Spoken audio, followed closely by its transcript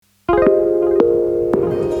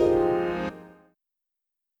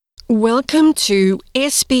Welcome to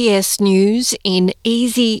SBS News in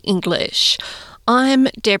Easy English. I'm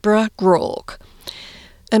Deborah Grauke.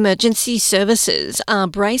 Emergency services are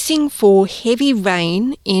bracing for heavy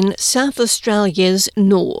rain in South Australia's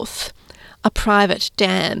north. A private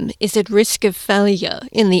dam is at risk of failure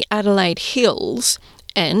in the Adelaide Hills,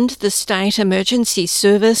 and the State Emergency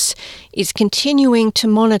Service is continuing to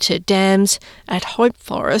monitor dams at Hope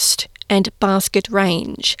Forest and Basket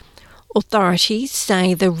Range. Authorities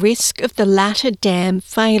say the risk of the latter dam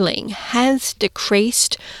failing has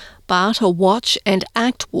decreased, but a watch and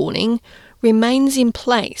act warning remains in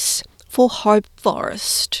place for Hope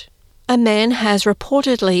Forest. A man has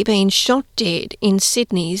reportedly been shot dead in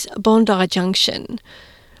Sydney's Bondi Junction.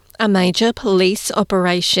 A major police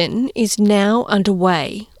operation is now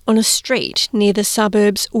underway on a street near the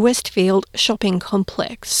suburb's Westfield shopping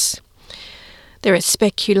complex. There is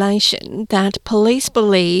speculation that police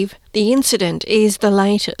believe the incident is the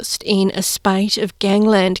latest in a spate of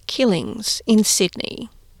gangland killings in Sydney.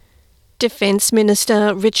 Defence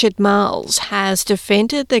Minister Richard Marles has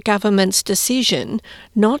defended the government's decision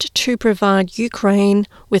not to provide Ukraine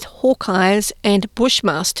with Hawkeyes and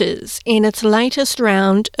Bushmasters in its latest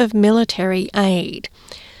round of military aid.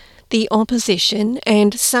 The opposition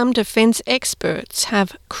and some defence experts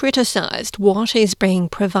have criticised what is being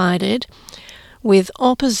provided, with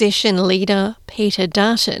opposition leader Peter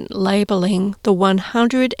Dutton labelling the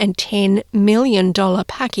 $110 million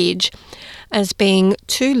package as being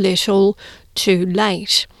too little, too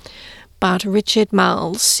late. But Richard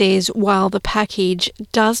Marles says while the package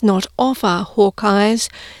does not offer Hawkeyes,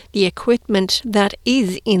 the equipment that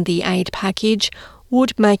is in the aid package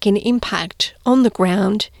would make an impact on the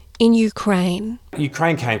ground in Ukraine.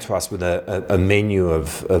 Ukraine came to us with a menu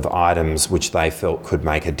of items which they felt could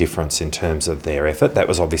make a difference in terms of their effort. That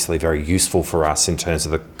was obviously very useful for us in terms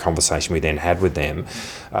of the conversation we then had with them.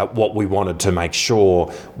 What we wanted to make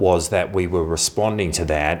sure was that we were responding to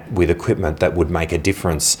that with equipment that would make a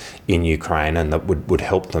difference in Ukraine and that would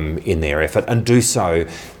help them in their effort and do so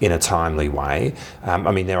in a timely way.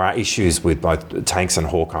 There are issues with both tanks and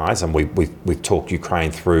Hawkeyes, and we've talked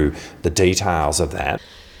Ukraine through the details of that.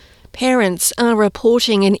 Parents are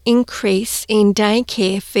reporting an increase in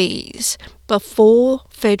daycare fees before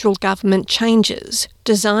federal government changes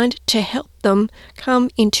designed to help them come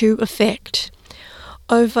into effect.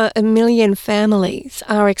 Over 1 million families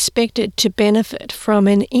are expected to benefit from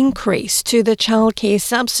an increase to the childcare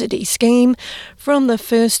subsidy scheme from the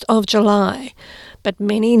 1st of July, but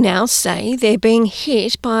many now say they're being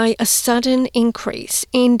hit by a sudden increase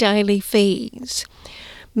in daily fees.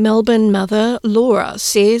 Melbourne mother Laura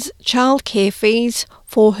says childcare fees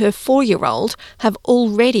for her 4-year-old have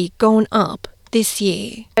already gone up this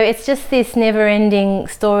year. It's just this never-ending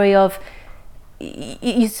story of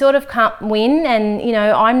you sort of can't win, and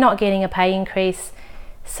I'm not getting a pay increase,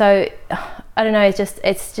 so I don't know.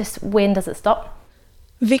 It's just when does it stop?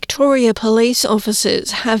 Victoria police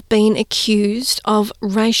officers have been accused of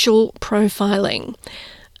racial profiling.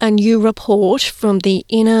 A new report from the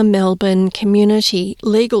Inner Melbourne Community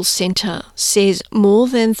Legal Centre says more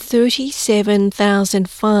than 37,000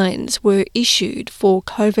 fines were issued for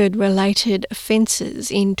COVID-related offences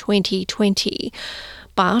in 2020,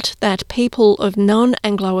 but that people of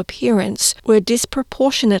non-Anglo appearance were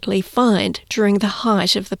disproportionately fined during the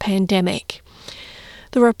height of the pandemic.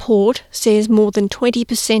 The report says more than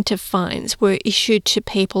 20% of fines were issued to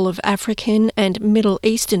people of African and Middle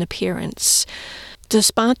Eastern appearance,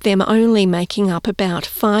 despite them only making up about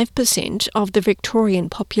 5% of the Victorian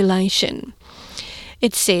population.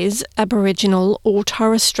 It says Aboriginal or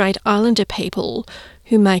Torres Strait Islander people,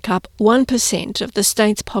 who make up 1% of the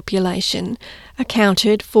state's population,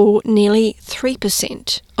 accounted for nearly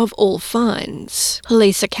 3% of all fines.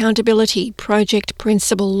 Police Accountability Project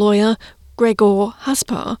principal lawyer Gregor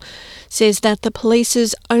Husper says that the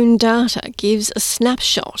police's own data gives a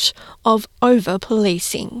snapshot of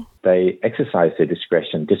over-policing. They exercise their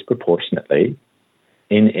discretion disproportionately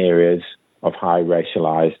in areas of high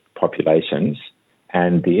racialised populations,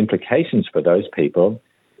 and the implications for those people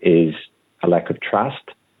is a lack of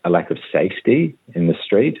trust, a lack of safety in the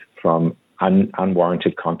street from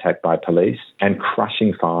unwarranted contact by police, and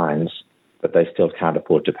crushing fines that they still can't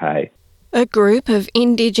afford to pay. A group of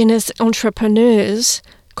Indigenous entrepreneurs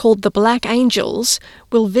called the Black Angels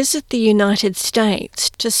will visit the United States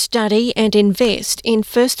to study and invest in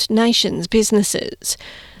First Nations businesses.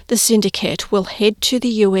 The syndicate will head to the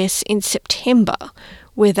US in September,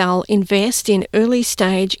 where they'll invest in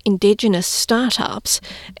early-stage Indigenous startups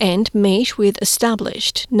and meet with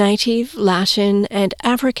established Native, Latin and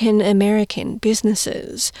African American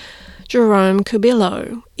businesses. Jerome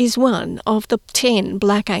Cubillo is one of the 10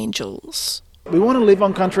 Black Angels. We want to live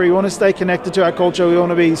on country, we want to stay connected to our culture, we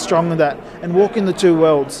want to be strong in that and walk in the two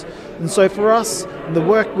worlds. And so for us, the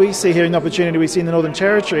work we see here in the opportunity we see in the Northern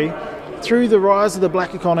Territory, through the rise of the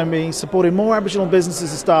black economy, supporting more Aboriginal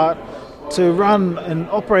businesses to start, to run and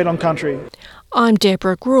operate on country. I'm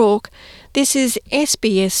Deborah Groark. This is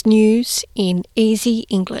SBS News in Easy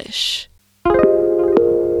English.